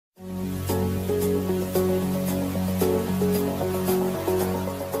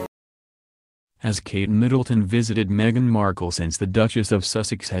Has Kate Middleton visited Meghan Markle since the Duchess of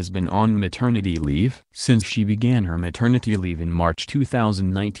Sussex has been on maternity leave? Since she began her maternity leave in March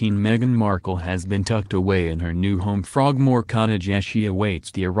 2019, Meghan Markle has been tucked away in her new home Frogmore Cottage as she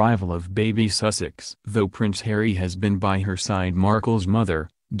awaits the arrival of baby Sussex. Though Prince Harry has been by her side, Markle's mother,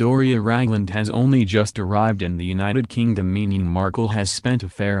 Doria Ragland, has only just arrived in the United Kingdom, meaning Markle has spent a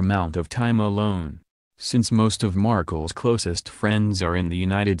fair amount of time alone. Since most of Markle's closest friends are in the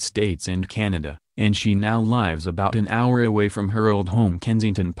United States and Canada, and she now lives about an hour away from her old home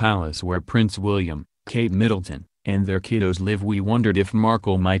Kensington Palace where Prince William, Kate Middleton, and their kiddos live, we wondered if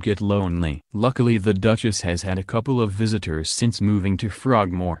Markle might get lonely. Luckily, the Duchess has had a couple of visitors since moving to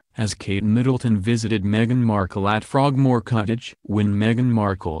Frogmore. Has Kate Middleton visited Meghan Markle at Frogmore Cottage? When Meghan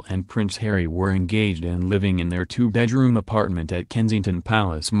Markle and Prince Harry were engaged and living in their two-bedroom apartment at Kensington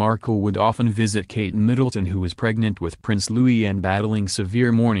Palace, Markle would often visit Kate Middleton, who was pregnant with Prince Louis and battling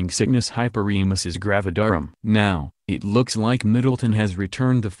severe morning sickness hyperemesis gravidarum. Now, it looks like Middleton has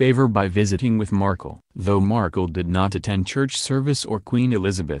returned the favor by visiting with Markle. Though Markle did not attend church service or Queen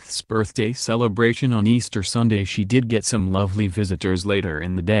Elizabeth's birthday celebration on Easter Sunday, she did get some lovely visitors later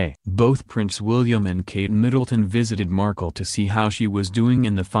in the day. Both Prince William and Kate Middleton visited Markle to see how she was doing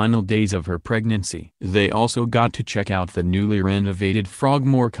in the final days of her pregnancy. They also got to check out the newly renovated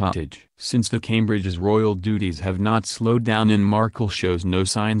Frogmore Cottage. Since the Cambridge's royal duties have not slowed down and Markle shows no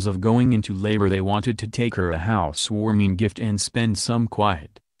signs of going into labor, they wanted to take her a housewarming gift and spend some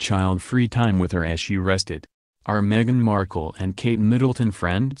quiet, child-free time with her as she rested. Are Meghan Markle and Kate Middleton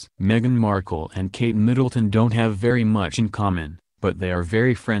friends? Meghan Markle and Kate Middleton don't have very much in common, but they are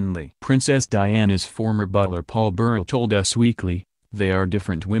very friendly. Princess Diana's former butler Paul Burrell told Us Weekly, "They are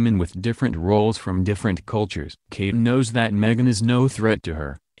different women with different roles from different cultures." Kate knows that Meghan is no threat to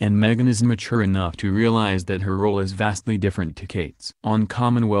her, and Meghan is mature enough to realize that her role is vastly different to Kate's. On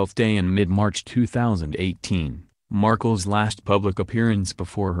Commonwealth Day in mid-March 2018, Markle's last public appearance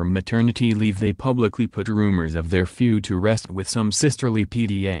before her maternity leave, they publicly put rumors of their feud to rest with some sisterly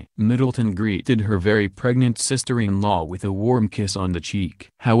PDA. Middleton greeted her very pregnant sister-in-law with a warm kiss on the cheek.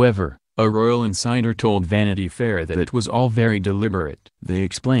 However, a royal insider told Vanity Fair that it was all very deliberate. They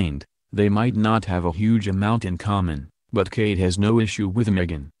explained, they might not have a huge amount in common, but Kate has no issue with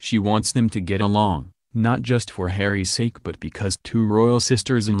Meghan. She wants them to get along, not just for Harry's sake but because two royal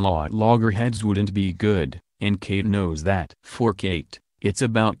sisters-in-law at loggerheads wouldn't be good, and Kate knows that. For Kate, it's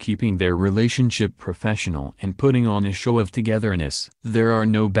about keeping their relationship professional and putting on a show of togetherness. There are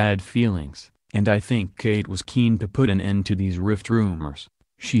no bad feelings, and I think Kate was keen to put an end to these rift rumors.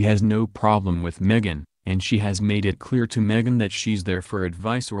 She has no problem with Meghan, and she has made it clear to Meghan that she's there for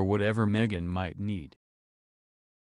advice or whatever Meghan might need.